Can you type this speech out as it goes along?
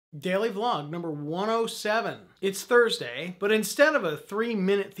Daily vlog number 107. It's Thursday, but instead of a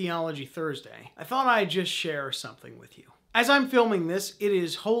 3-minute Theology Thursday, I thought I'd just share something with you. As I'm filming this, it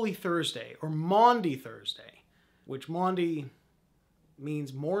is Holy Thursday, or Maundy Thursday, which Maundy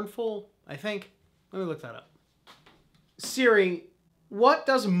means mournful, I think. Let me look that up. Siri, what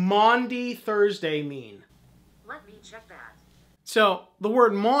does Maundy Thursday mean? Let me check that. So, the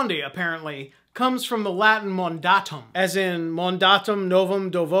word Maundy, apparently, comes from the Latin mandatum, as in mandatum novum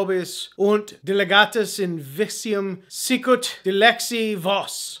do vobis und delegatus in vicium sicut dilexi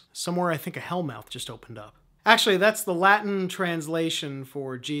vos. Somewhere I think a hellmouth just opened up. Actually, that's the Latin translation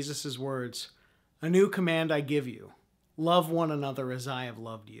for Jesus' words, "A new command I give you, love one another as I have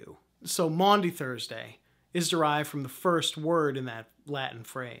loved you." So Maundy Thursday is derived from the first word in that Latin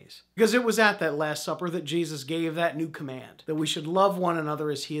phrase. Because it was at that Last Supper that Jesus gave that new command, that we should love one another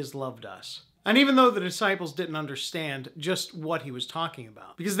as he has loved us. And even though the disciples didn't understand just what he was talking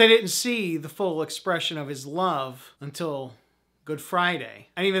about, because they didn't see the full expression of his love until Good Friday,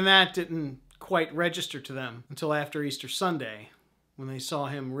 and even that didn't quite register to them until after Easter Sunday, when they saw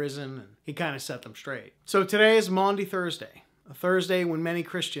him risen and he kind of set them straight. So today is Maundy Thursday. A Thursday when many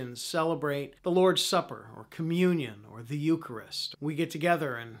Christians celebrate the Lord's Supper or communion or the Eucharist. We get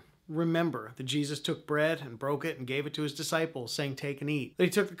together and remember that Jesus took bread and broke it and gave it to his disciples, saying, "Take and eat." That he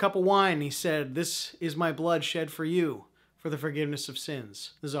took the cup of wine and he said, "This is my blood shed for you for the forgiveness of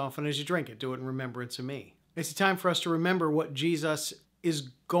sins. As often as you drink it, do it in remembrance of me." It's a time for us to remember what Jesus is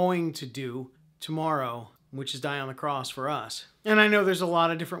going to do tomorrow, which is die on the cross for us. And I know there's a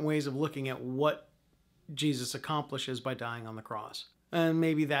lot of different ways of looking at what Jesus accomplishes by dying on the cross. And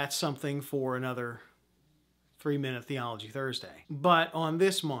maybe that's something for another 3-minute Theology Thursday. But on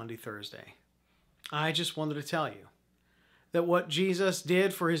this Maundy Thursday, I just wanted to tell you that what Jesus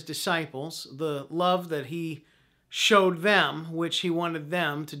did for his disciples, the love that he showed them, which he wanted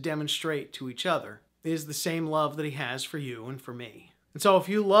them to demonstrate to each other, is the same love that he has for you and for me. And so if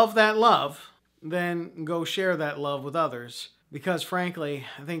you love that love, then go share that love with others. Because frankly,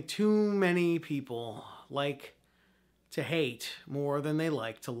 I think too many people like to hate more than they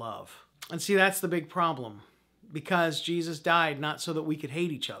like to love. And see, that's the big problem. Because Jesus died not so that we could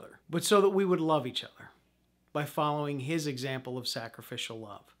hate each other, but so that we would love each other by following his example of sacrificial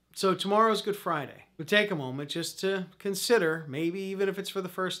love. So tomorrow's Good Friday. But take a moment just to consider, maybe even if it's for the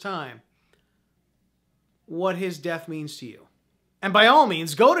first time, what his death means to you. And by all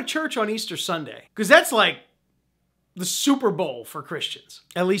means, go to church on Easter Sunday, because that's like the Super Bowl for Christians.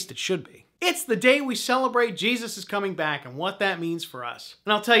 At least it should be. It's the day we celebrate Jesus is coming back and what that means for us.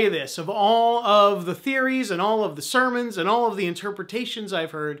 And I'll tell you this, of all of the theories and all of the sermons and all of the interpretations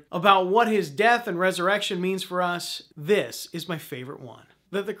I've heard about what his death and resurrection means for us, this is my favorite one.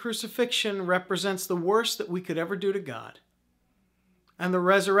 That the crucifixion represents the worst that we could ever do to God. And the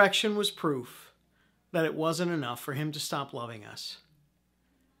resurrection was proof that it wasn't enough for him to stop loving us.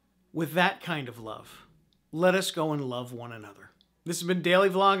 With that kind of love, let us go and love one another. This has been Daily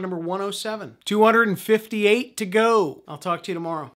Vlog number 107. 258 to go. I'll talk to you tomorrow.